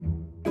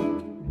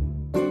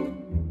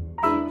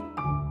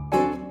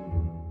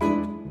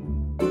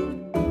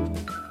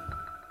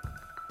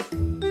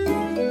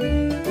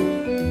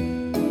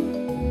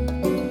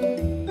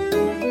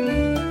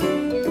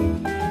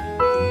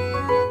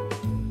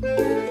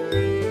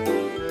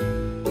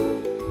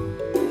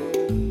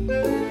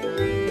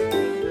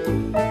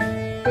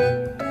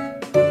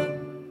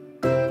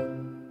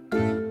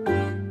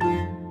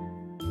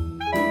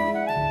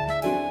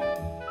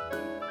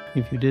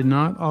If you did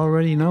not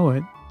already know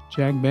it,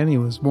 Jack Benny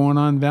was born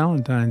on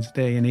Valentine's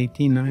Day in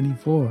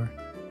 1894.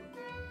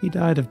 He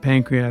died of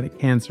pancreatic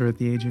cancer at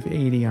the age of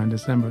 80 on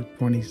December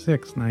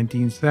 26,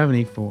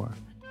 1974.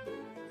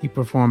 He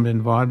performed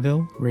in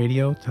vaudeville,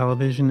 radio,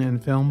 television,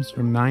 and films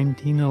from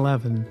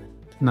 1911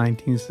 to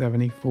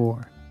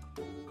 1974.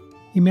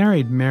 He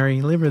married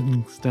Mary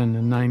Livingston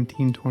in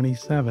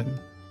 1927.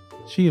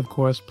 She, of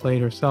course,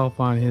 played herself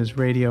on his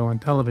radio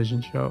and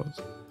television shows.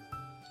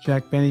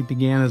 Jack Benny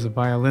began as a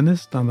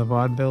violinist on the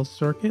vaudeville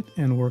circuit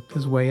and worked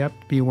his way up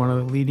to be one of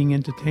the leading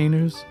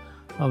entertainers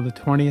of the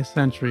 20th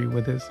century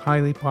with his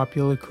highly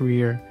popular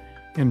career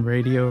in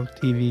radio,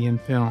 TV,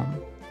 and film.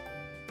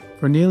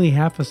 For nearly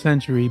half a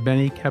century,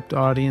 Benny kept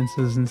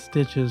audiences in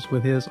stitches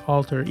with his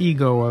alter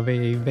ego of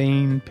a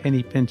vain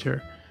penny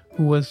pincher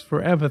who was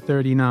forever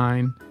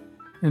 39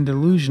 and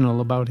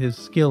delusional about his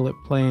skill at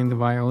playing the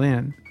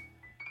violin.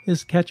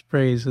 His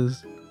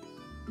catchphrases,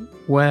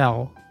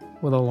 "well,"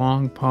 with a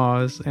long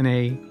pause and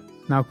a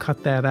 "now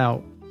cut that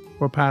out,"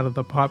 were part of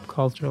the pop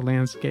culture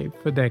landscape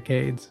for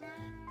decades.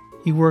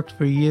 He worked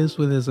for years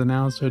with his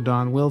announcer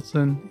Don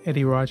Wilson,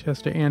 Eddie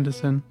Rochester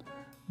Anderson,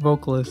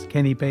 vocalist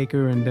Kenny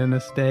Baker and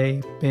Dennis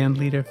Day,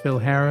 bandleader Phil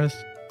Harris,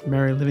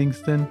 Mary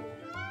Livingston,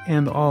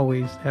 and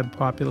always had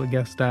popular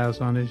guest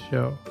stars on his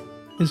show.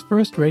 His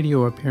first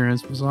radio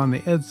appearance was on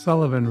the Ed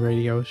Sullivan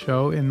radio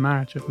show in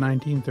March of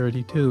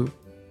 1932,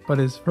 but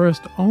his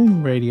first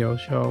own radio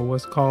show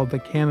was called the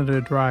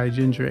Canada Dry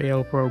Ginger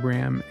Ale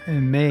program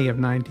in May of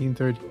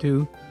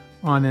 1932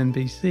 on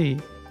NBC.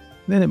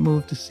 Then it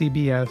moved to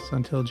CBS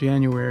until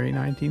January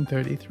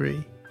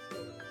 1933.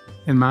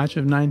 In March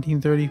of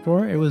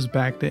 1934, it was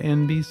back to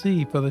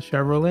NBC for the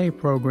Chevrolet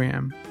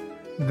program,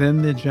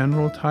 then the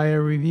General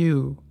Tire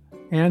Review,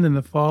 and in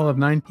the fall of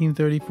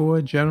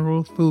 1934,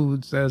 General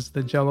Foods as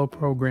the Jell-O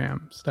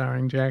program,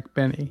 starring Jack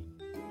Benny.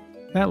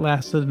 That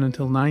lasted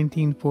until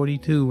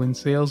 1942, when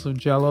sales of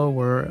Jell-O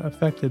were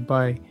affected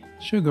by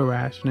sugar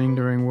rationing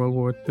during World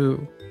War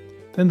II.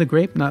 Then the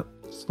Grape Nut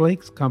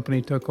Flakes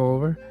Company took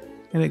over,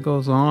 and it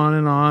goes on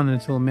and on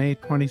until May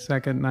 22,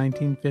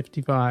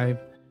 1955,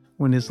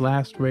 when his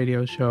last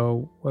radio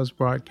show was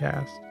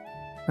broadcast.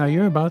 Now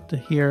you're about to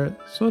hear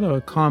sort of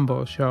a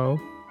combo show,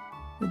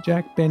 the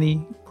Jack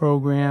Benny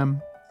program,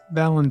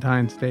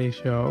 Valentine's Day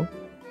show,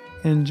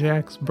 and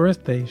Jack's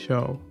birthday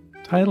show,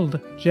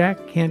 titled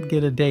Jack Can't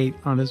Get a Date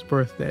on His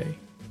Birthday.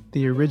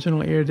 The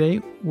original air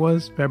date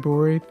was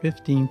February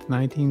 15,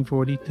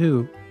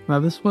 1942. Now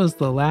this was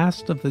the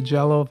last of the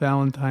Jell-O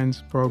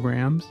Valentine's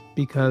programs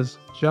because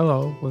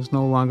Jell-O was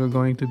no longer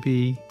going to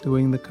be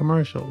doing the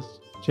commercials.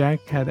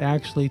 Jack had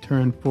actually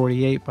turned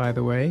 48, by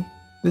the way.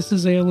 This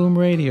is Heirloom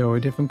Radio,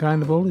 a different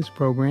kind of oldies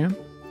program.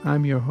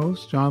 I'm your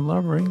host, John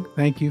Lovering.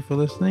 Thank you for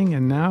listening.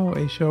 And now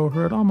a show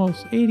heard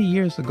almost 80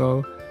 years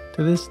ago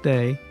to this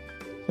day,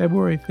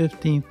 February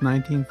 15th,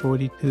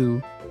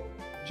 1942.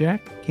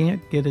 Jack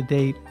can't get a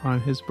date on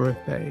his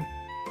birthday.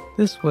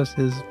 This was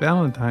his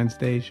Valentine's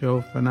Day show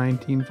for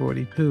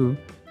 1942.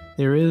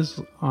 There is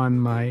on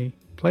my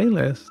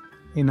playlist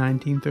a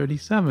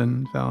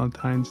 1937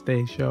 Valentine's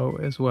Day show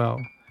as well.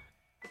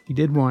 He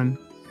did one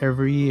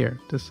every year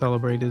to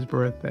celebrate his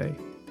birthday,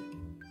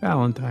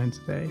 Valentine's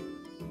Day.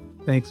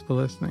 Thanks for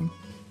listening.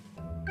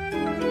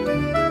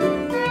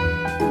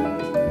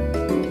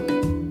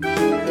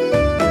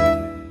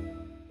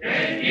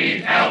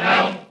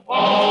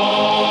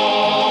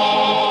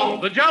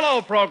 The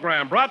Jell-O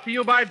program, brought to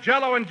you by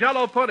Jell-O and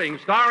Jell-O Pudding,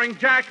 starring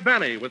Jack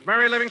Benny, with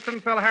Mary Livingston,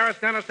 Phil Harris,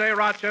 Dennis A.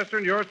 Rochester,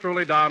 and yours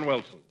truly, Don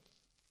Wilson.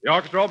 The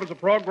orchestra opens the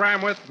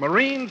program with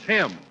Marine's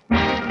Hymn.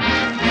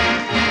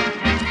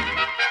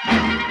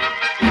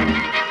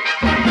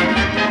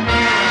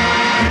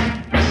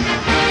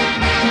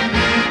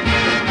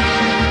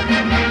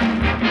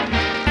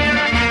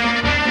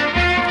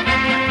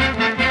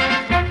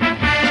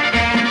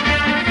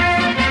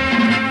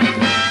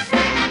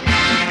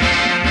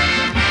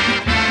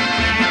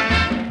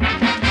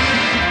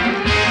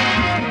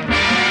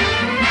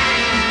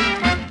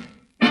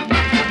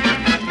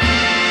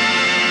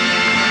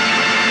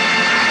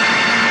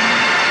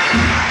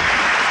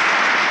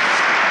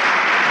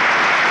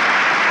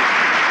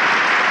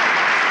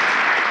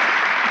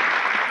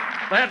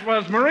 That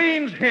was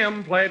Marine's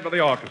Hymn, played by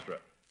the orchestra.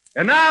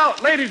 And now,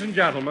 ladies and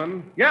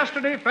gentlemen,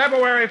 yesterday,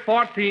 February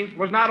 14th,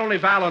 was not only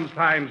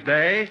Valentine's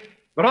Day,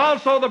 but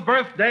also the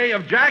birthday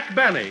of Jack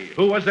Benny,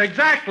 who was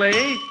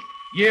exactly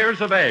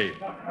years of age.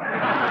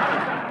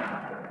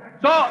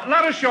 So,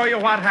 let us show you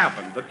what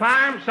happened. The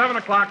time, 7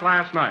 o'clock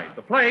last night.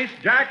 The place,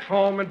 Jack's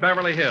home in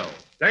Beverly Hills.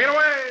 Take it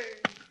away.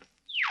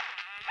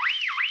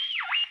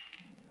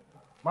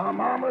 My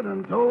mama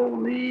done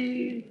told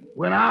me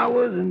when I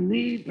was in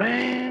knee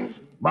pants,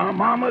 my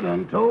mama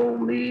done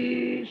told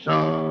me,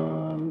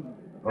 son,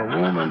 a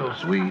woman will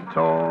sweet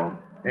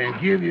talk and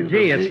give you...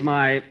 Gee, it's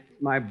my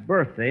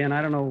birthday, and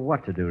I don't know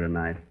what to do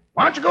tonight.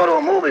 Why don't you go to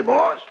a movie,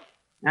 boss?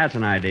 That's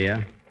an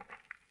idea.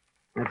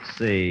 Let's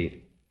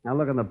see. I'll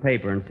look in the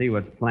paper and see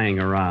what's playing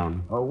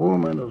around. A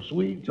woman will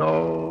sweet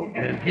talk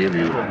and give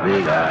you the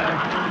big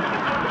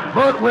eye.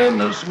 But when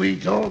the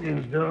sweet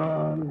talking's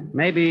done.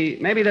 Maybe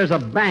there's a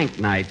bank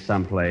night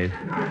someplace.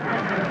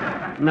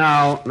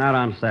 No, not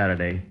on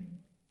Saturday.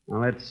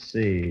 Now, let's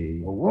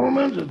see. A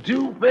woman's a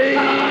two-faced,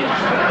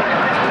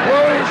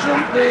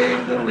 worrisome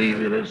thing to leave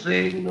you to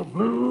sing the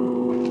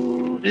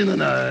blues in the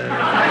night.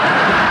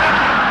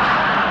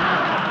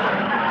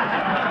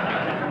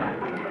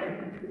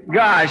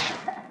 Gosh,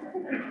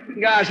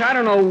 I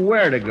don't know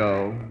where to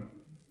go.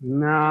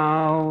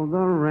 Now the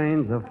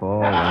rains are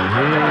falling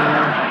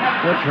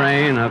here, the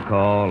train a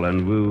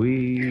calling,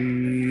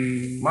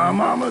 woo-wee. My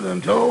mama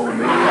done told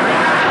me.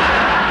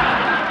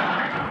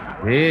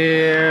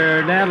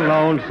 Hear that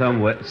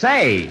lonesome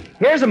Say,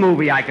 here's a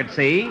movie I could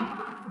see.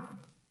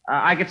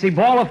 I could see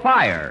Ball of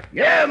Fire.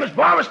 Yeah, Miss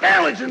Barbara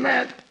Stanley's in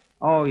that.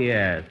 Oh,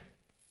 yes.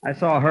 I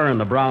saw her in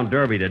the Brown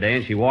Derby today,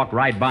 and she walked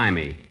right by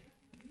me.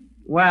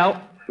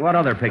 Well, what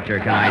other picture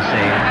can I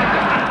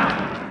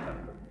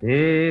see?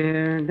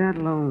 Hear that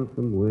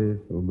lonesome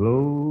whistle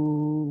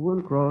blow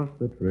across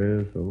the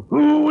trestle.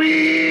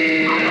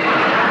 Hoo-wee!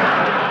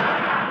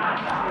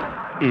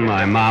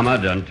 My mama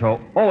done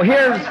told... Oh,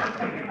 here's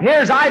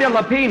Ida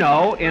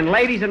Lupino in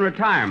Ladies in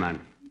Retirement.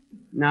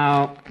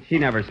 No, she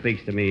never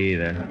speaks to me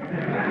either.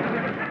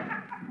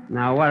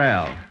 Now, what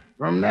else?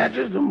 From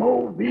Natchez to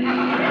Mobile,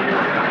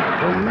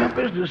 from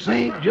Memphis to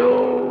St.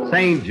 Joe.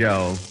 St.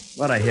 Joe.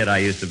 What a hit I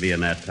used to be in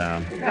that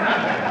town.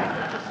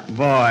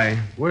 Boy.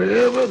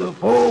 Wherever the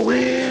four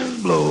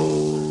winds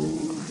blow.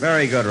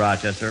 Very good,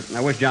 Rochester.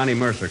 I wish Johnny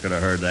Mercer could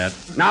have heard that.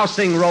 Now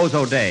sing Rose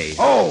O'Day.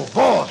 Oh,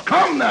 boss,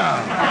 come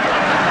now.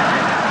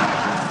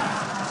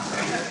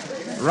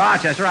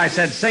 Rochester, I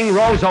said sing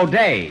Rose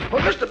O'Day.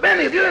 Well, Mr.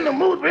 Benny, if you're in the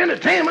mood for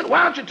entertainment,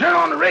 why don't you turn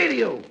on the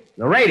radio?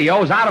 The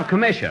radio's out of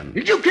commission.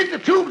 Did you kick the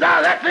tubes out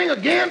of that thing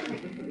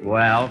again?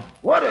 Well?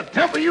 What a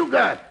temper you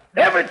got.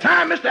 Every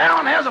time Mr.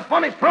 Allen has a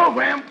funny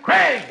program,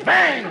 crash,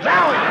 bang,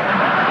 zowie.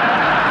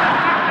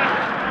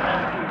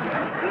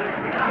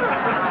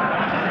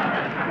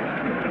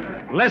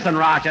 Listen,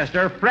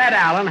 Rochester, Fred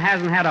Allen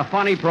hasn't had a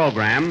funny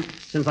program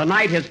since the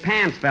night his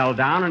pants fell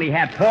down and he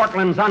had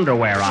Portland's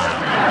underwear on.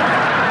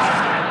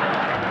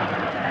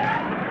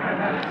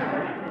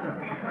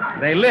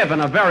 They live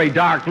in a very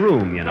dark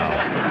room, you know.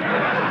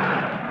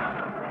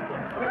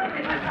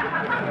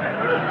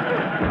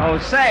 Oh,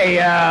 say,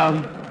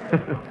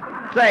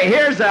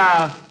 here's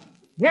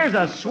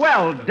a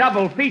swell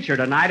double feature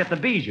tonight at the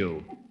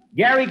Bijou.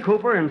 Gary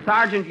Cooper and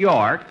Sergeant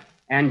York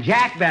and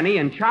Jack Benny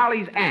and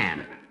Charlie's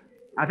Aunt.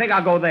 I think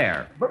I'll go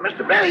there. But,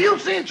 Mr. Benny,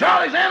 you've seen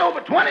Charlie's Aunt over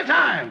 20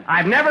 times.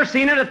 I've never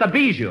seen it at the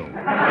Bijou.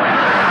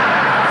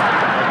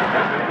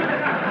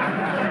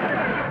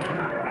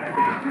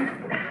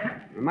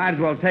 I might as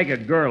well take a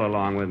girl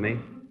along with me.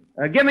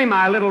 Give me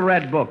my little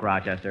red book,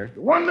 Rochester.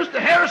 The one Mr.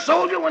 Harris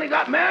sold you when he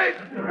got married?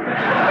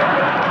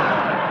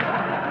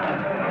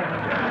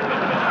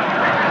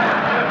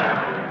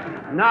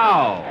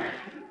 No,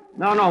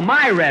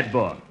 my red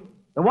book.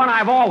 The one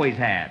I've always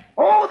had.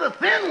 Oh, the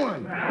thin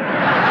one.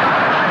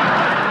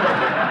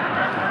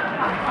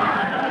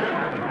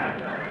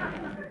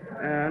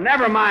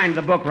 Never mind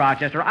the book,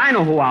 Rochester. I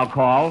know who I'll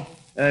call.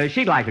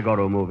 She'd like to go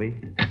to a movie.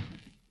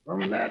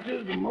 From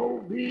Natchez to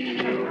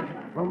Mobile,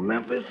 from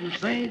Memphis to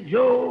St.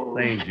 Joe.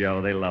 St.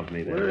 Joe, they love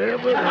me there.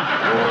 Wherever the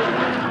four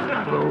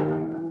winds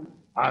blow.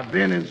 I've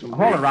been in some...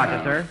 Hold it,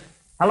 Rochester.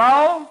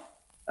 Hello?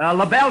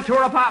 LaBelle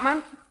Tour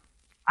Apartment?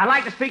 I'd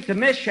like to speak to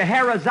Miss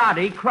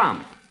Scheherazade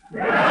Crump.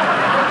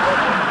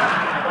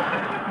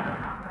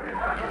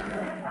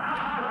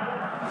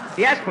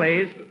 Yes,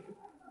 please.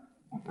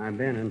 I've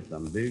been in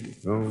some big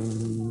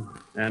rooms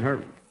and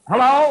her...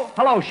 Hello,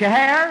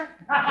 Scheher?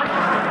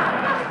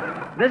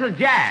 This is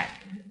Jack.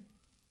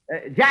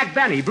 Jack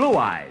Benny, Blue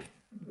Eyes.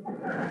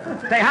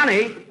 Say,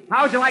 honey,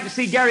 how would you like to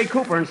see Gary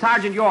Cooper and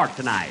Sergeant York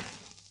tonight?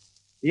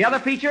 The other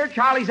feature,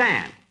 Charlie's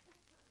Aunt.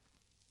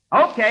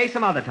 Okay,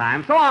 some other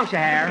time. So long,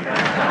 Scheher.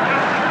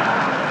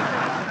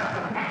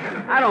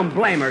 I don't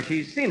blame her.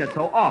 She's seen it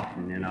so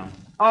often, you know.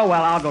 Oh,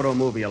 well, I'll go to a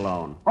movie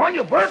alone. On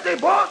your birthday,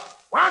 boss?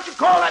 Why don't you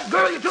call that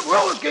girl you took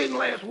roller skating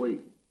last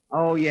week?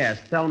 Oh, yes,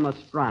 Thelma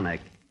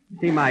Stronach.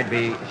 She might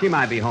be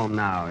home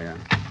now, yeah.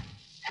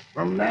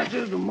 From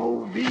Natchez to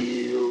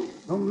Mobile,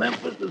 from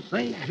Memphis to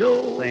St.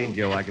 Joe. St.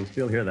 Joe, I can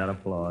still hear that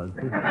applause.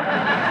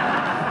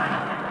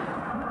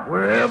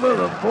 Wherever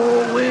the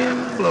four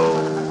winds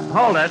blow.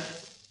 Hold it.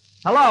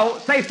 Hello,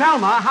 say,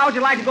 Thelma, how would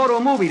you like to go to a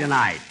movie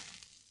tonight?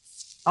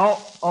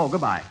 Oh,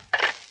 goodbye.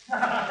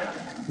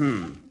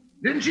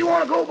 Didn't she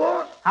want to go,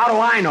 boss? How do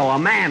I know? A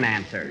man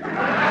answered.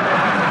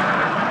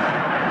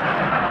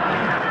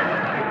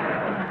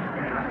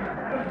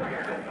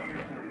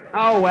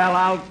 Oh, well,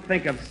 I'll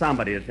think of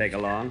somebody to take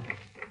along.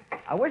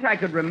 I wish I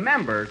could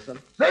remember some...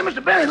 Say,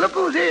 Mr. Benny, look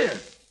who's here.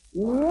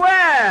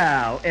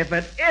 Well, if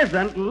it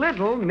isn't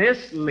little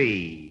Miss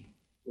Lee.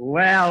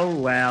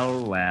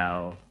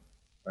 Well.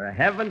 For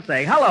heaven's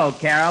sake. Hello,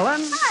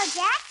 Carolyn. Hello,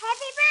 Jack.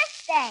 Happy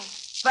birthday.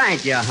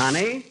 Thank you,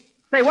 honey.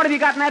 Say, what have you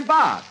got in that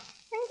box?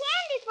 Some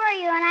candy for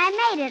you, and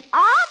I made it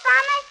all by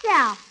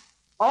myself.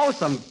 Oh,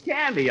 some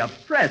candy, a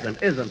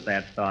present. Isn't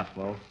that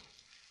thoughtful?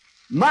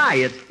 My,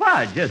 it's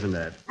fudge, isn't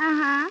it?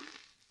 Uh-huh.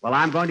 Well,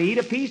 I'm going to eat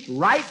a piece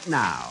right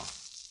now.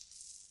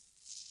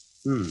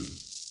 It would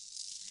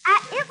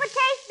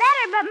taste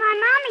better, but my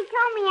mommy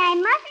told me I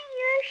mustn't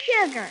use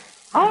sugar.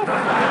 Oh.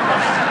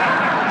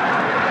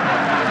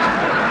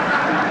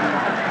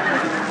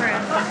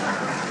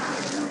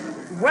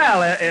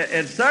 Well,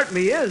 it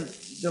certainly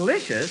is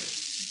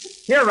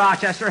delicious. Here,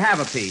 Rochester, have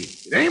a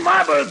piece. It ain't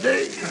my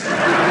birthday.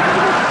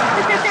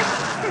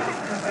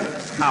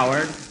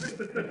 Howard.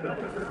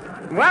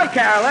 Well,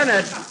 Carolyn,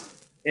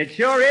 it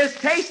sure is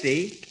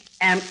tasty.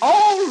 And,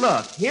 oh,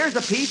 look, here's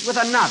a piece with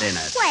a nut in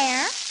it.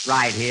 Where?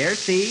 Right here,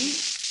 see?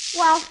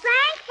 Well,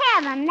 thank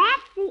heaven,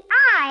 that's the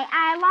eye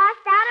I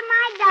lost out of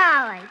my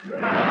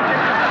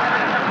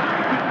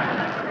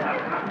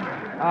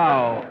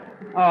dolly.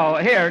 Oh,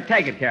 here,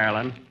 take it,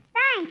 Carolyn.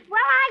 Thanks. Well,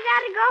 I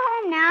gotta go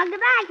home now.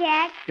 Goodbye,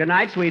 Jack. Good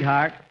night,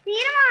 sweetheart. See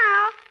you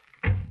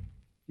tomorrow.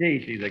 Gee,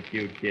 she's a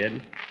cute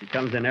kid. She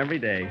comes in every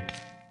day.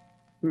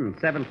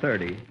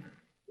 7:30.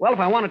 Well, if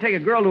I want to take a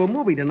girl to a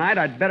movie tonight,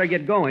 I'd better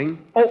get going.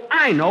 Oh,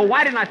 I know.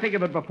 Why didn't I think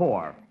of it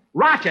before?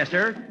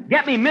 Rochester,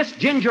 get me Miss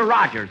Ginger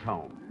Rogers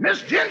home.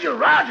 Miss Ginger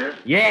Rogers?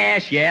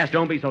 Yes.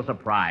 Don't be so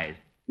surprised.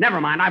 Never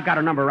mind. I've got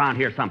her number around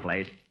here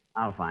someplace.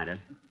 I'll find it.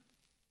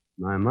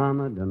 My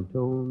mama done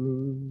told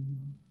me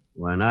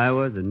when I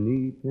was a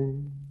knee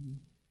pain.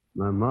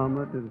 My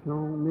mama done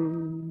told me,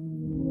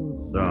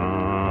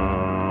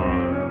 son,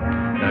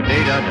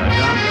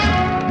 da-dee-da-da-da.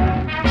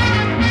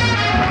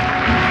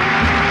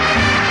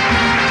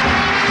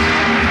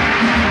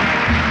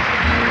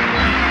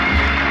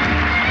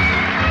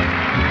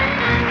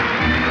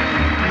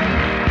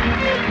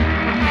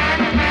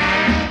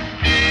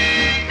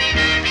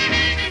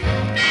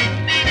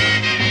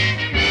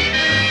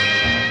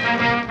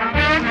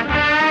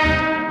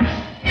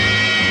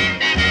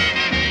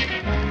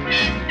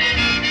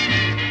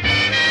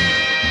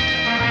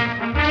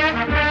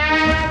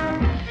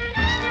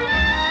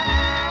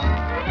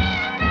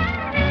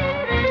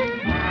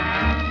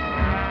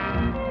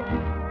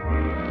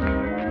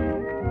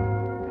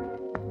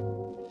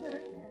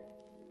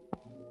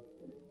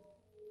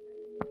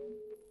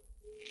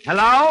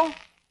 Hello?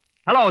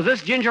 Hello, is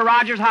this Ginger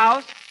Rogers'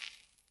 house?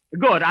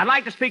 Good. I'd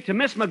like to speak to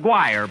Miss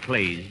McGuire,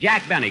 please.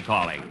 Jack Benny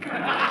calling.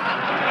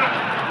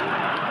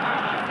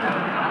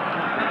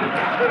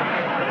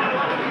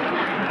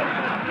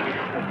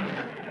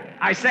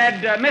 I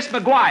said, Miss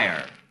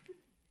McGuire.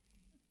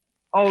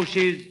 Oh,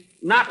 she's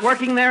not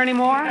working there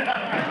anymore?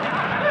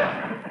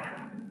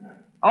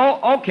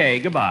 Oh, okay.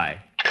 Goodbye.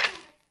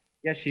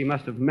 Guess she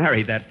must have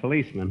married that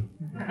policeman.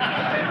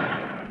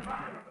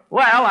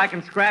 Well, I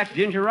can scratch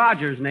Ginger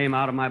Rogers' name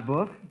out of my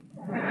book.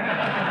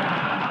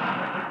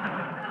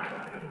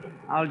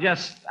 I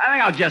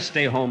think I'll just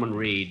stay home and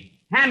read.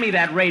 Hand me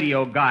that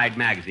Radio Guide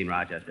magazine,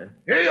 Rochester.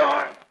 Here you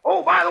are.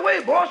 Oh, by the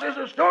way, boss, there's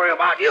a story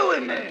about you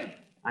in there.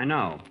 I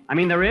know. I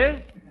mean, there is?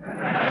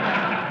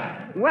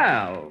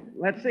 Well,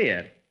 let's see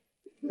it.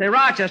 Say,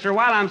 Rochester,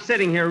 while I'm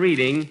sitting here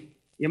reading,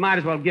 you might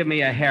as well give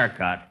me a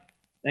haircut.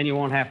 Then you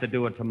won't have to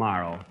do it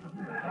tomorrow.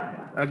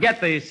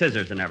 Get the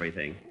scissors and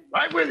everything.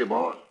 Right with you,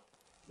 boss.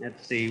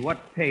 Let's see,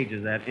 what page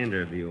is that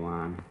interview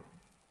on?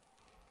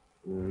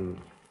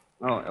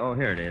 Oh,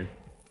 here it is.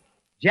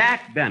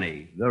 Jack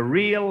Benny, The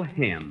Real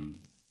Him.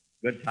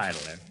 Good title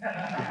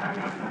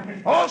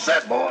there. All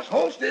set, boss.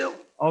 Hold still.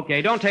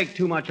 Okay, don't take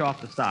too much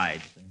off the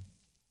sides.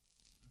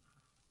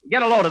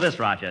 Get a load of this,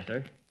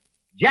 Rochester.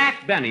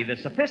 Jack Benny, the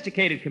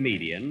sophisticated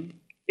comedian,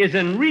 is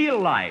in real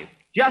life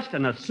just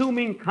an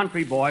assuming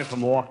country boy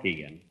from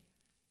Waukegan.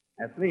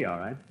 That's me, all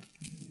right.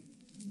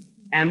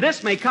 And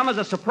this may come as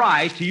a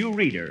surprise to you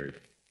readers,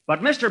 but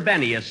Mr.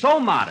 Benny is so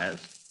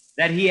modest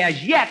that he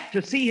has yet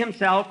to see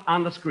himself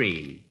on the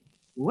screen.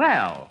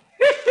 Well,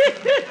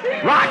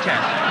 Rochester.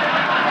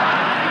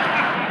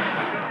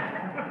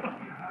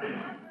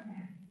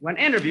 When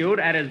interviewed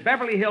at his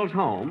Beverly Hills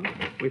home,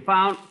 we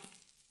found...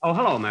 Oh,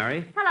 hello,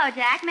 Mary. Hello,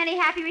 Jack. Many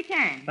happy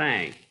returns.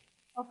 Thanks.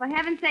 Oh, for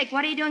heaven's sake,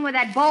 what are you doing with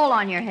that bowl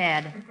on your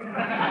head?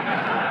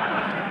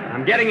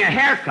 I'm getting a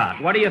haircut.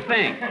 What do you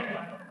think?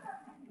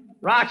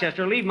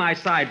 Rochester, leave my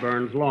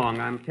sideburns long.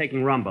 I'm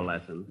taking rumba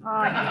lessons.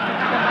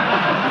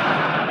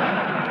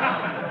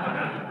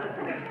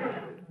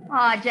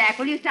 Oh, Jack,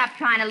 will you stop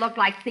trying to look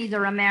like Cesar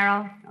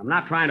Romero? I'm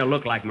not trying to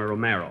look like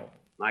Romero.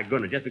 My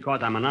goodness, just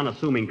because I'm an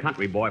unassuming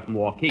country boy from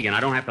Waukegan,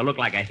 I don't have to look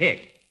like a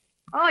hick.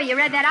 Oh, you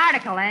read that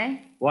article, eh?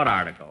 What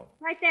article?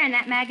 Right there in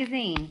that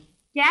magazine.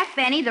 Jack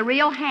Benny, the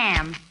real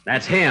ham.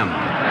 That's him.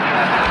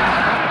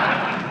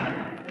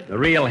 The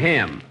real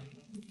him.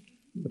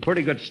 It's a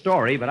pretty good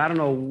story, but I don't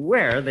know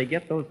where they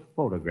get those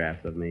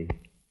photographs of me.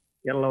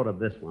 Get a load of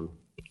this one.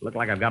 Look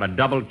like I've got a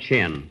double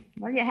chin.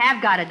 Well, you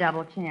have got a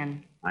double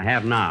chin. I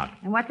have not.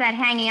 And what's that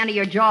hanging under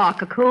your jaw, a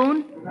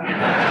cocoon?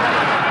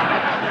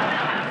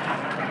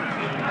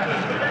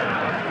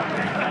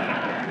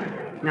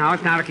 No,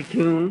 it's not a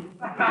cocoon.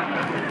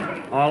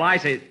 All I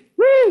say is,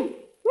 woo,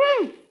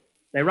 woo.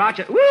 Say,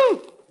 Rochester,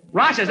 woo.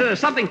 Rochester, there's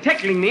something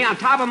tickling me on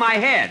top of my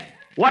head.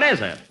 What is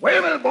it? Wait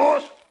a minute,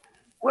 boss.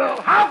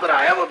 Well, how could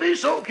I ever be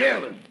so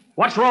careless?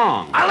 What's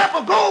wrong? I left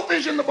a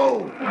goldfish in the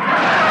bowl.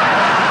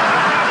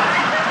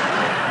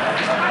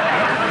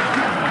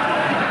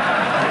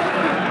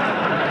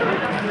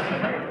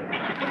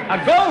 A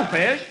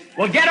goldfish?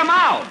 Well, get him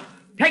out.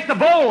 Take the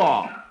bowl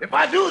off. If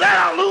I do that,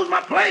 I'll lose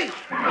my place.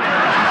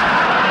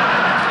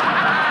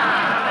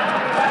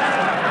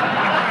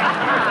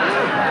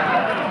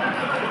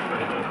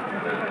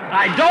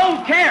 I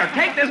don't care.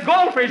 Take this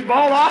goldfish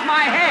bowl off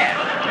my head.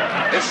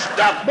 It's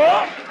stuck,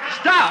 boy.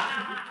 Stuff?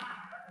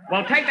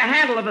 Well, take the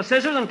handle of the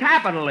scissors and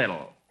tap it a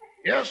little.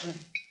 Yes, sir.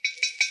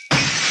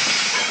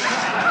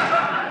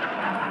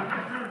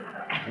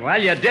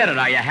 Well, you did it.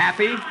 Are you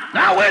happy?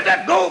 Now, where'd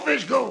that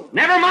goldfish go?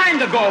 Never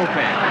mind the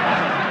goldfish.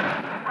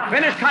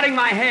 Finish cutting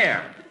my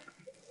hair.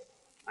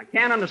 I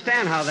can't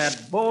understand how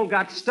that bowl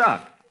got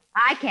stuck.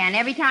 I can.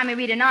 Every time you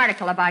read an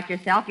article about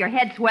yourself, your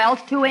head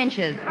swells 2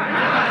 inches.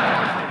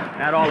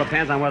 That all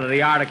depends on whether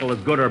the article is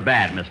good or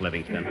bad, Miss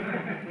Livingston.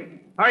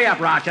 Hurry up,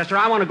 Rochester.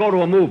 I want to go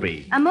to a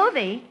movie. A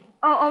movie?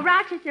 Oh,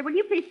 Rochester, will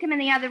you please come in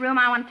the other room?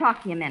 I want to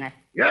talk to you a minute.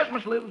 Yes,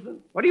 Miss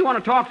Livingston. What do you want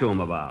to talk to him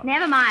about?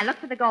 Never mind. Look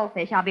for the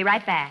goldfish. I'll be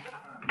right back.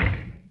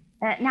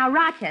 Now,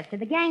 Rochester,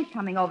 the gang's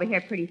coming over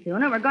here pretty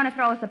soon, and we're going to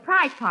throw a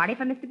surprise party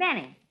for Mr.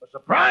 Benny. A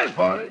surprise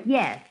party?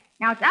 Yes.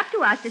 Now, it's up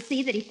to us to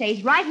see that he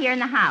stays right here in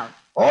the house.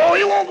 Oh,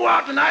 he won't go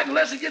out tonight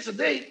unless he gets a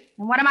date.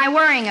 And what am I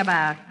worrying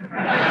about?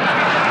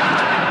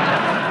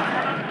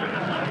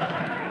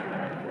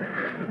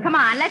 Come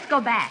on, let's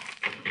go back.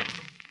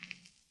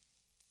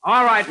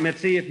 All right,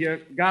 Mitzi, if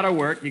you gotta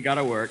work, you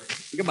gotta work.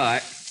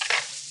 Goodbye.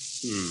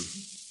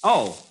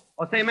 Oh,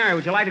 say, Mary,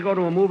 would you like to go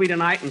to a movie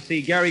tonight and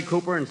see Gary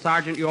Cooper and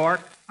Sergeant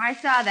York? I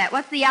saw that.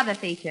 What's the other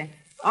feature?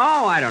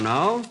 Oh, I don't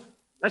know.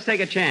 Let's take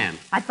a chance.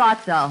 I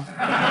thought so.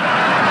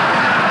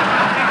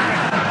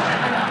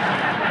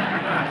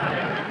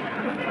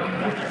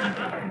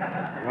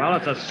 Well,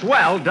 it's a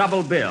swell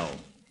double bill.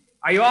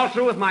 Are you all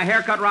through with my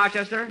haircut,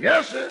 Rochester?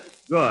 Yes, sir.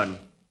 Good.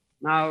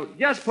 Now,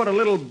 just put a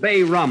little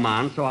bay rum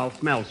on so I'll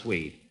smell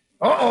sweet.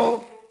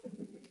 Uh-oh.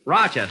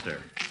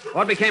 Rochester,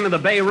 what became of the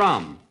bay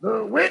rum?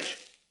 The which?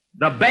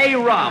 The bay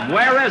rum.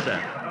 Where is it?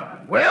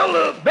 Well,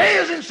 the bay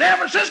is in San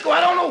Francisco. I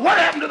don't know what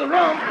happened to the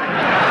rum.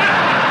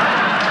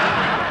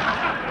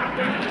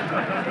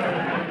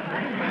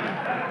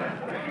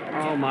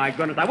 Oh, my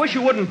goodness. I wish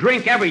you wouldn't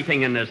drink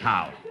everything in this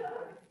house.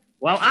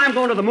 Well, I'm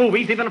going to the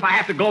movies, even if I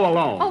have to go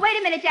alone. Oh, wait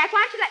a minute, Jack.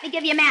 Why don't you let me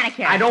give you a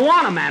manicure? I don't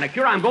want a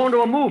manicure. I'm going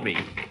to a movie.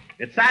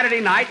 It's Saturday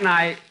night, and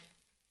I...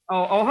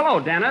 Oh, hello,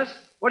 Dennis.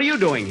 What are you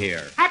doing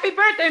here? Happy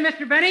birthday,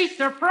 Mr. Benny.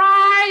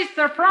 Surprise,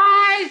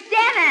 surprise.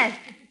 Dennis!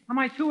 Am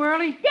I too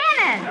early?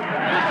 Dennis!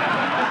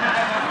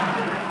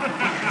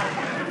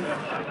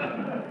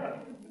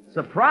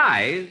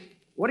 Surprise?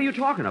 What are you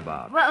talking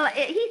about? Well,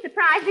 he's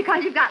surprised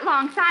because you've got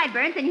long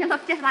sideburns and you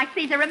look just like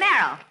Cesar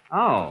Romero.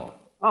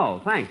 Oh,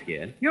 thanks,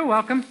 kid. You're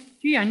welcome.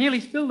 Gee, I nearly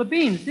spilled the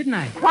beans, didn't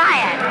I?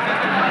 Quiet!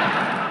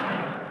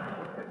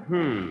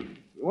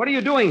 What are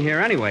you doing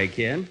here anyway,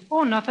 kid?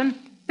 Oh, nothing.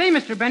 Say,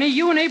 Mr. Benny,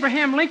 you and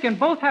Abraham Lincoln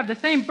both have the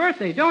same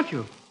birthday, don't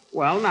you?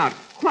 Well, now,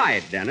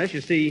 quiet, Dennis. You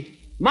see,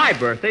 my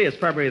birthday is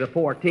February the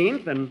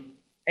 14th, and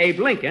Abe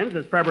Lincoln's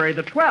is February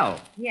the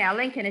 12th. Yeah,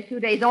 Lincoln is 2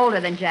 days older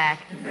than Jack.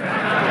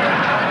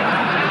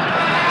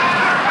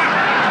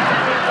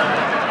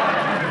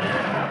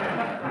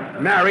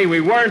 Mary,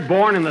 we weren't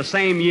born in the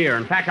same year.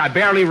 In fact, I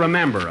barely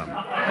remember him.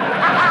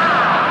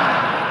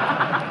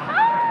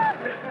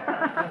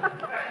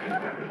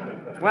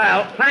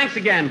 Well, thanks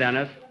again,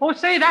 Dennis. Oh,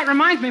 say, that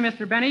reminds me,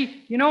 Mr.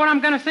 Benny. You know what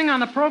I'm going to sing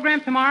on the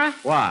program tomorrow?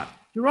 What?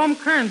 Jerome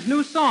Kern's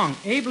new song,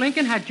 Abe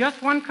Lincoln Had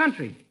Just One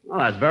Country. Well,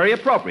 that's very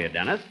appropriate,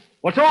 Dennis.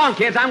 What's wrong,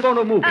 kids? I'm going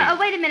to a movie.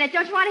 Wait a minute.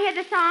 Don't you want to hear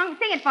the song?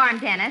 Sing it for him,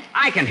 Dennis.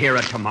 I can hear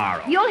it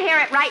tomorrow. You'll hear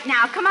it right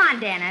now. Come on,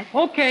 Dennis.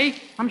 Okay.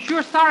 I'm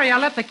sure sorry I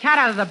let the cat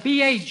out of the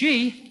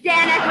B.A.G.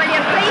 Dennis, will you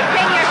please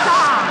sing your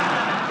song?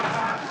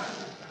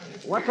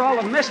 What's all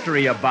the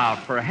mystery about,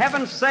 for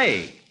heaven's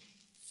sake?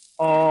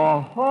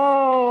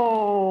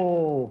 Oh-ho!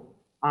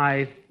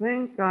 I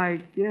think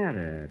I get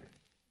it.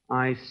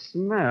 I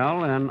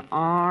smell an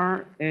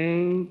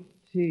R-A-T.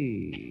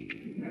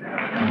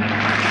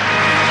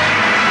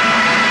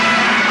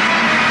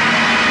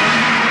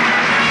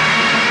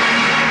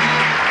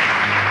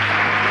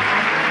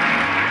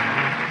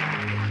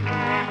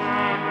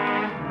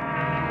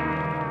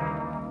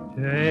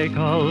 Take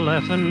a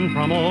lesson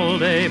from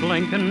old Abe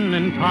Lincoln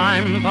in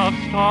times of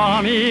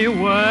stormy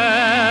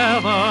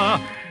weather.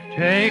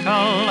 Take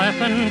a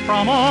lesson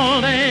from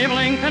old Abe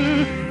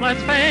Lincoln.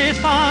 Let's face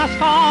the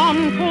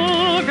storm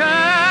together.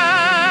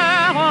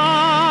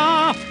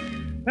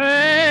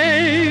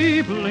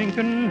 Abe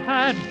Lincoln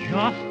had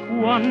just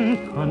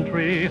one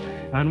country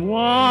and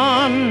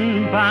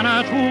one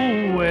banner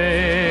to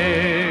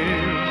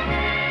wave.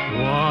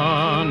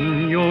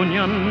 One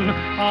union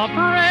of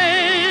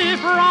brave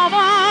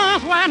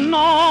brothers when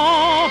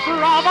no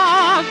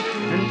brothers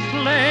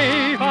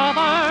enslave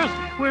others.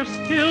 We're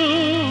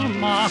still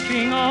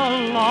marching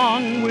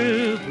along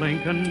with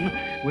Lincoln,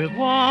 with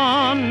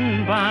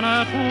one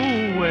banner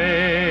to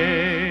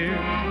wave.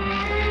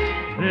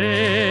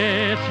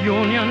 This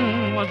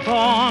union was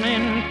born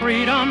in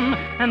freedom,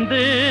 and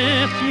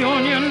this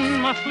union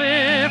must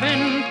live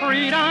in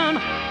freedom,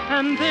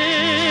 and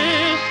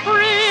this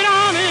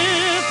freedom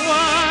is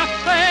worth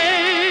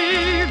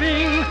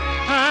saving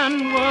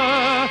and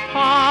worth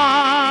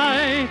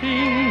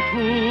fighting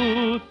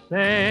to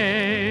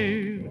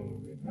save.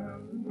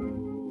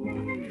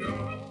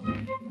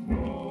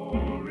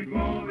 Glory,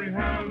 glory,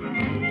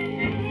 hallelujah.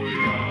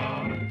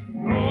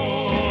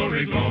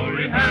 Glory,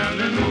 glory,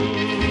 hallelujah.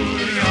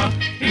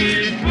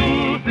 His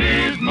truth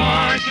is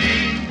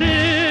marching,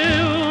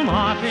 still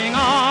marching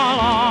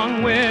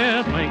along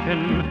with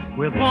Lincoln,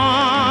 with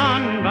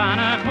one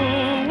banner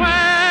to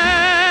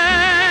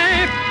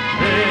wave.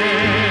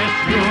 This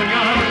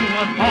union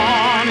was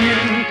born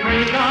in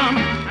freedom,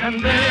 and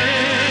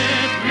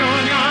this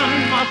union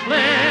must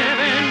live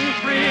in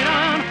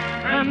freedom,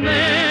 and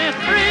this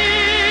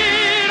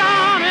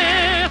freedom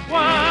is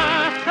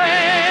worth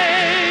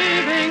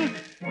saving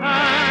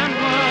and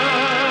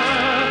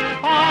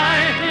worth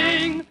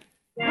fighting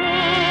to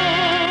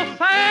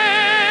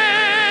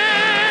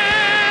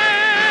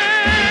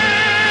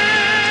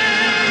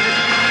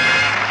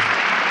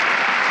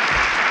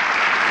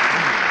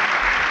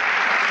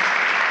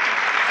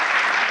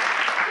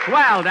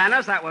Well,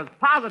 Dennis, that was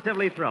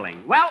positively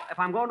thrilling. Well, if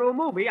I'm going to a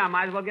movie, I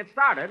might as well get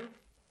started.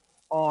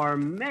 Or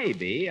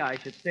maybe I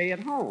should stay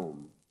at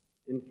home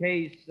in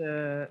case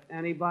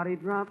anybody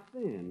drops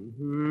in.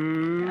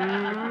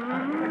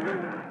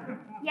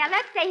 Yeah,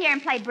 let's stay here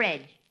and play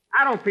bridge.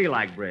 I don't feel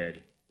like bridge.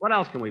 What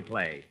else can we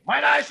play?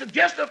 Might I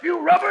suggest a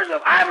few rubbers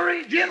of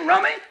ivory gin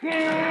rummy?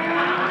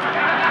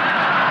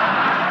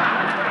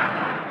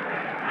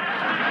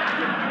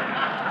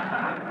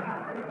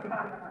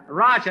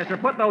 Rochester,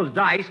 put those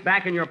dice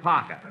back in your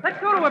pocket. Let's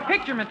go to a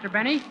picture, Mr.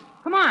 Benny.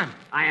 Come on.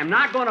 I am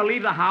not going to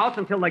leave the house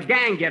until the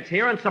gang gets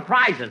here and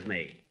surprises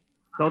me.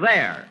 So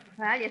there.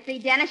 Well, you see,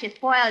 Dennis, you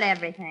spoiled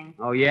everything.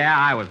 Oh, yeah,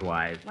 I was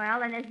wise.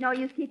 Well, then there's no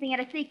use keeping it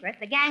a secret.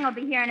 The gang will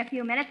be here in a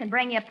few minutes and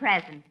bring you a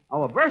present.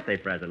 Oh, a birthday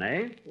present,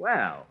 eh?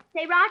 Well.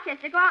 Say,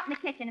 Rochester, go out in the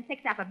kitchen and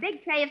fix up a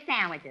big tray of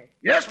sandwiches.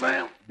 Yes,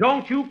 ma'am.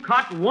 Don't you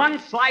cut one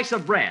slice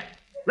of bread.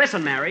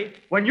 Listen, Mary,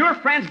 when your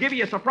friends give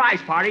you a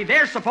surprise party,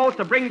 they're supposed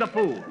to bring the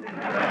food.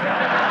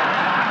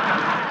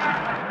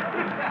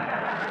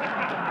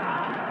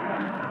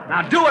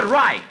 Now do it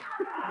right.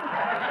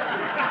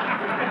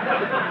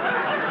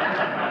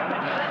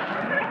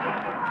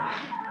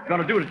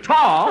 Gonna do it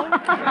tall.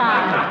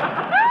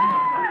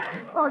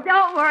 Well,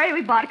 don't worry.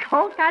 We bought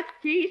cold cuts,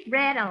 cheese,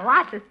 bread, and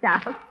lots of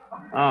stuff.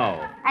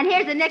 Oh. And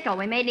here's a nickel.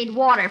 We may need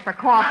water for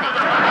coffee.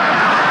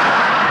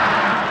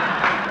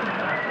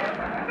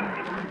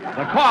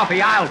 The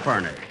coffee I'll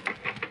furnish.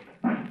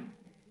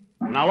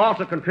 And I'll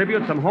also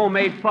contribute some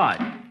homemade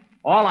fudge.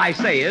 All I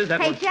say is that...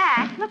 Hey,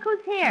 Jack, look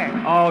who's here.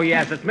 Oh,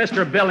 yes, it's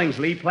Mr.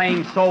 Billingsley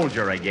playing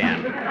soldier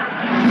again.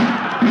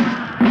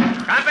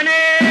 Company!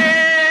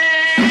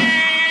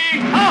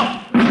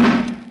 Oh!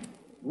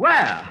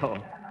 Well,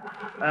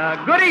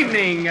 good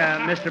evening,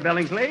 Mr.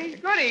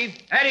 Billingsley. Good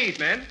evening. At ease,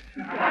 men.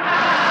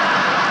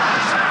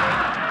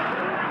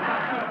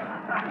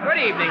 Good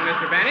evening,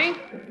 Mr. Benny.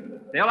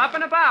 Still up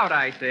and about,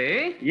 I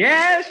see.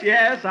 Yes,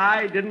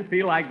 I didn't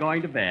feel like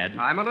going to bed.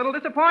 I'm a little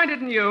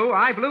disappointed in you.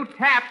 I blew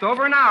taps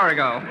over an hour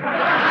ago.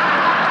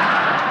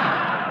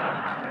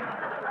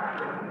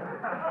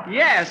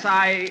 Yes,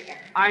 I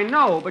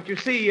know, but you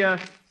see,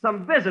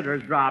 some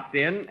visitors dropped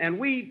in, and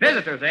we...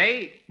 Visitors,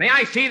 eh? May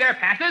I see their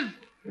passes?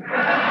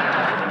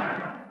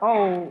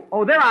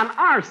 Oh, they're on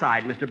our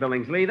side, Mr.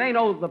 Billingsley. They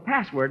know the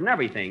password and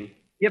everything.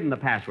 Give them the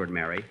password,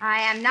 Mary. I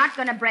am not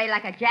going to bray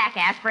like a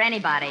jackass for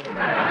anybody.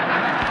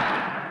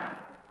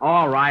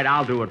 All right,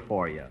 I'll do it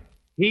for you.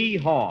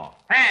 Hee-haw.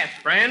 Pass,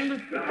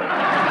 friend.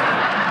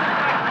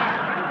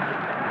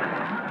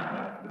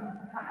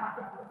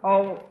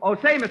 Oh,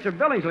 say, Mr.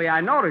 Billingsley, I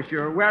notice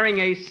you're wearing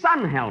a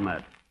sun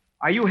helmet.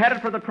 Are you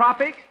headed for the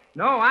tropics?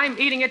 No, I'm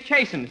eating at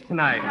Chasen's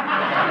tonight.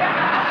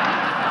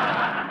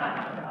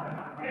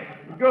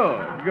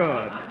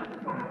 Good.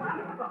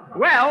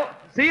 Well,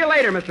 see you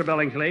later, Mr.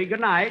 Billingsley. Good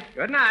night.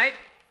 Good night.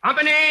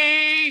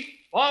 Company,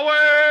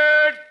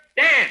 forward,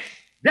 dance.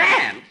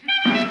 Dance?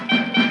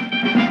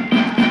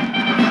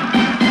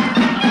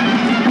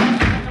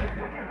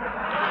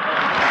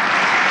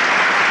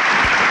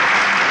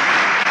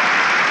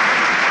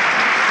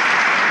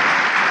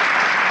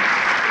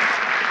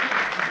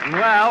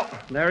 Well,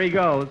 there he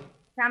goes.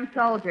 Some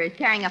soldier is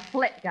carrying a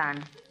flit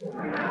gun.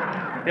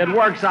 It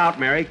works out,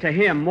 Mary. To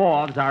him,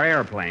 moths are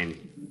airplanes.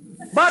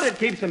 But it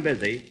keeps him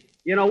busy.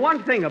 You know,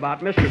 one thing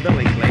about Mr.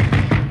 Billingsley...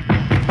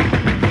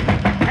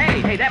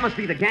 Hey, that must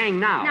be the gang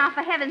now. Now,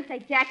 for heaven's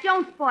sake, Jack,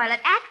 don't spoil it.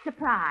 Act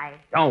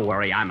surprised. Don't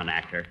worry, I'm an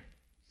actor.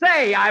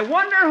 Say, I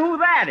wonder who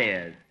that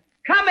is.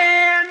 Come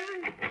in!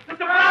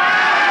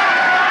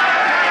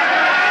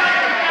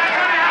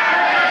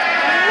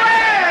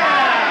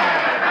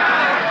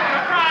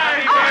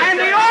 And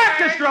the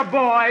orchestra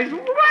boys!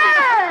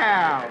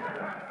 Well!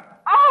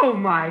 Oh,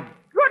 my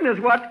goodness,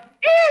 what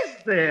is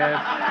this?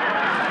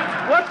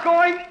 What's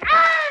going on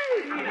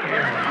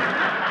here?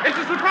 It's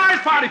a surprise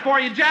party for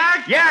you,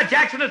 Jack. Yeah,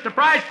 Jackson, a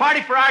surprise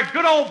party for our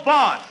good old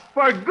boss.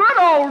 For good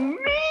old me?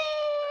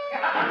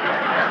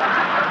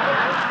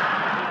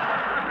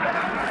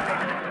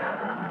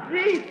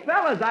 Gee,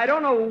 fellas, I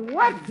don't know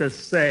what to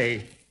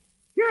say.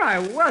 Here I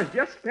was,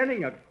 just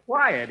spending a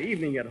quiet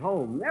evening at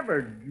home,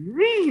 never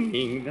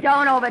dreaming that...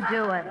 Don't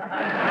overdo it.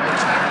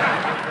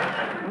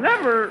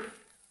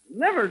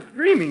 Never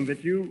dreaming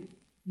that you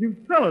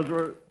fellas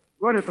were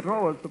going to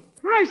throw a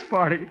surprise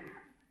party.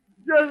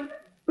 Just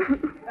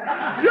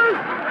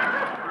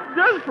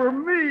for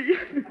me.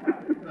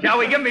 Shall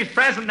we give him his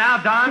present now,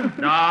 Don?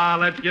 No,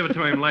 let's give it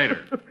to him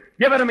later.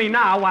 Give it to me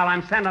now while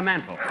I'm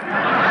sentimental.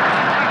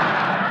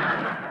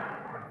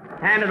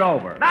 Hand it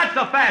over. Not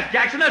so fast,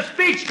 Jackson. A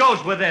speech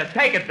goes with this.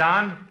 Take it,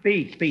 Don.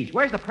 Speech.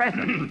 Where's the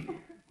present?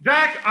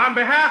 Jack, on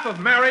behalf of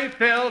Mary,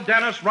 Phil,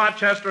 Dennis,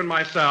 Rochester, and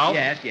myself...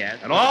 Yes.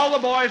 And all the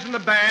boys in the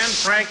band,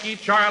 Frankie,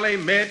 Charlie,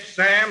 Mitch,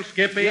 Sam,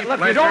 Skippy... Yeah, look,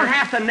 Fletcher, you don't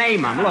have to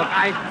name them. Look,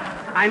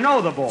 I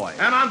know the boys.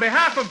 And on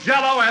behalf of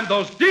Jell-O and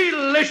those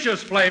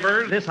delicious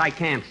flavors... This I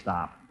can't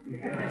stop.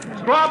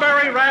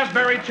 Strawberry,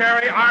 raspberry,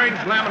 cherry, orange,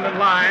 lemon, and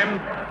lime,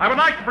 I would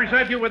like to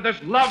present you with this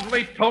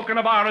lovely token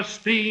of our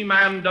esteem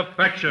and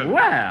affection.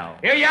 Well.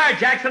 Here you are,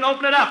 Jackson.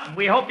 Open it up.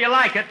 We hope you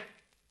like it.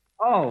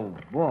 Oh,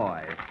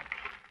 boy.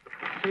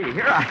 See,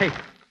 here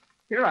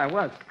I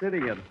was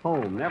sitting at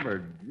home,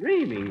 never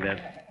dreaming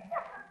that...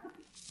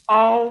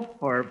 Oh,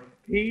 for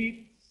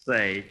Pete's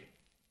sake.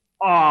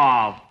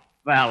 Oh,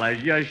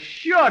 fellas, you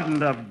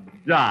shouldn't have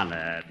done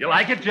it. You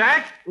like it,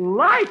 Jack?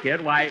 Like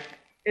it? Why,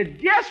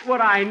 it's just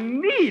what I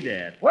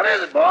needed. What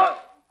is it, boy?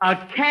 A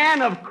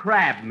can of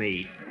crab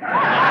meat.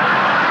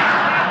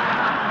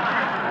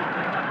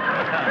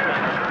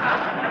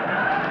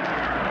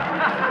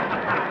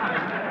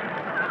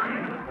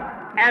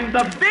 And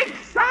the big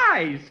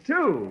size,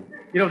 too.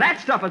 You know, that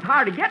stuff is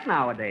hard to get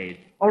nowadays.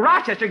 Oh,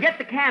 Rochester, get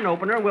the can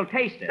opener and we'll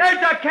taste it.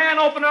 There's a can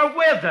opener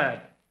with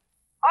it.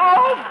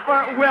 Oh,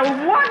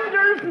 will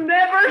wonders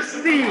never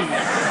cease?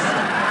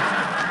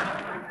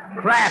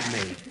 Crab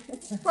meat.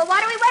 Well,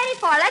 what are we waiting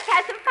for? Let's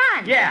have some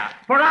fun. Yeah,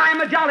 for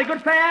I'm a jolly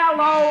good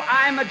fellow.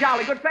 I'm a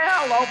jolly good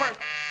fellow.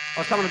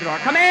 Oh, someone at the door.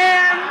 Come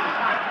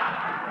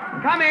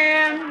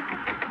in.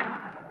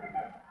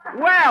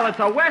 Well, it's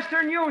a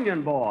Western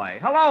Union boy.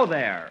 Hello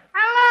there.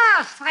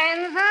 Hello,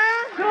 stranger.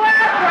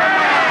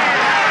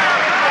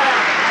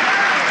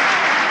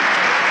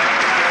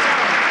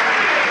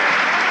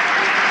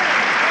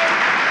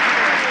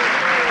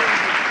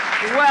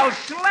 Well,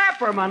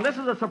 Schlepperman, this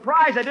is a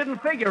surprise I didn't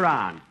figure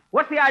on.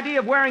 What's the idea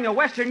of wearing a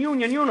Western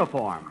Union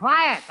uniform?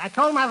 Quiet. I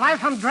told my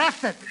wife I'm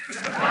drafted.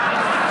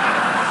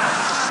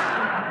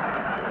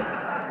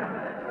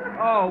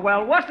 Oh,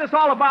 well, what's this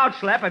all about,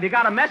 Schlep? Have you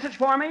got a message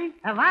for me?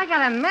 Have I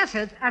got a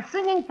message? A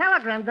singing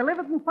telegram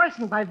delivered in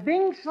person by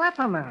Bing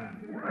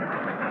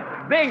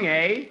Schlepperman. Bing,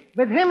 eh?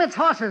 With him, it's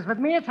horses. With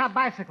me, it's a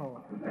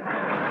bicycle.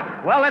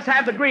 Well, let's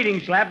have the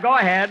greeting, Schlep. Go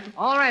ahead.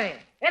 All righty.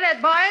 Hit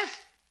it, boys.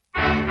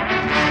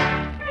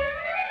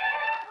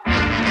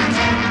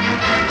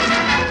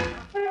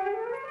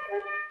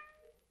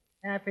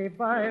 Happy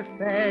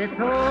birthday to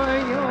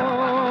you.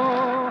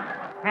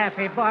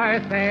 Happy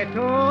birthday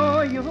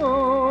to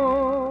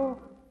you.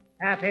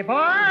 Happy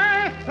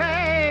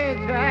birthday,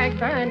 Jack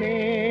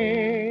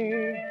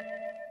Benny.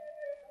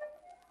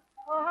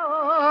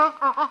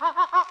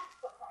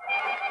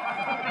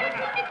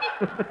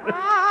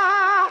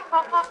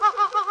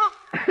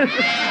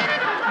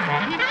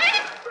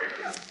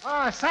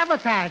 Oh,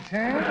 sabotage,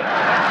 huh?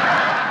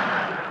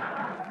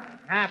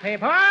 Happy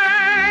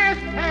birthday,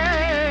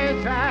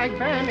 Jack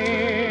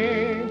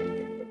Benny.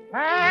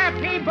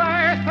 Happy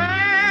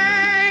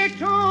birthday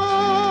to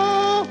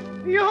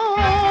you.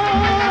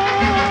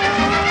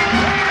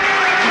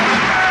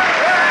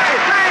 Hey,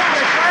 thank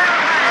you, sir.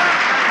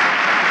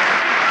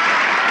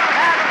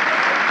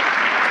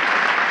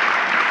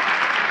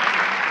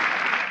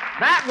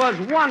 That was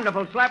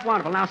wonderful, Slap,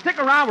 wonderful. Now, stick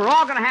around. We're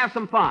all going to have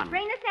some fun.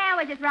 Bring the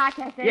sandwiches,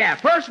 Rochester. Yeah,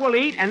 first we'll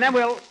eat, and then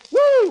we'll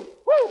woo,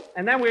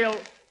 and then we'll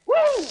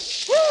woo.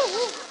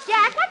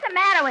 Jack, what's the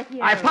matter with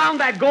you? I found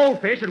that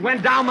goldfish. It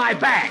went down my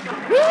back.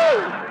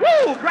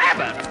 Woo, grab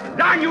it.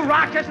 Darn you,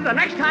 Rochester, the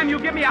next time you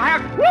give me a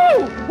hair,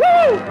 woo,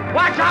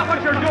 watch out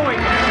what you're doing.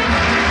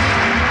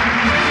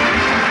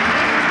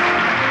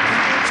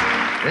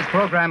 This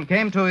program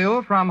came to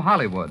you from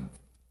Hollywood.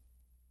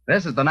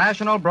 This is the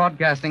National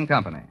Broadcasting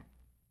Company.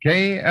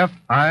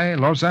 KFI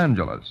Los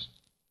Angeles.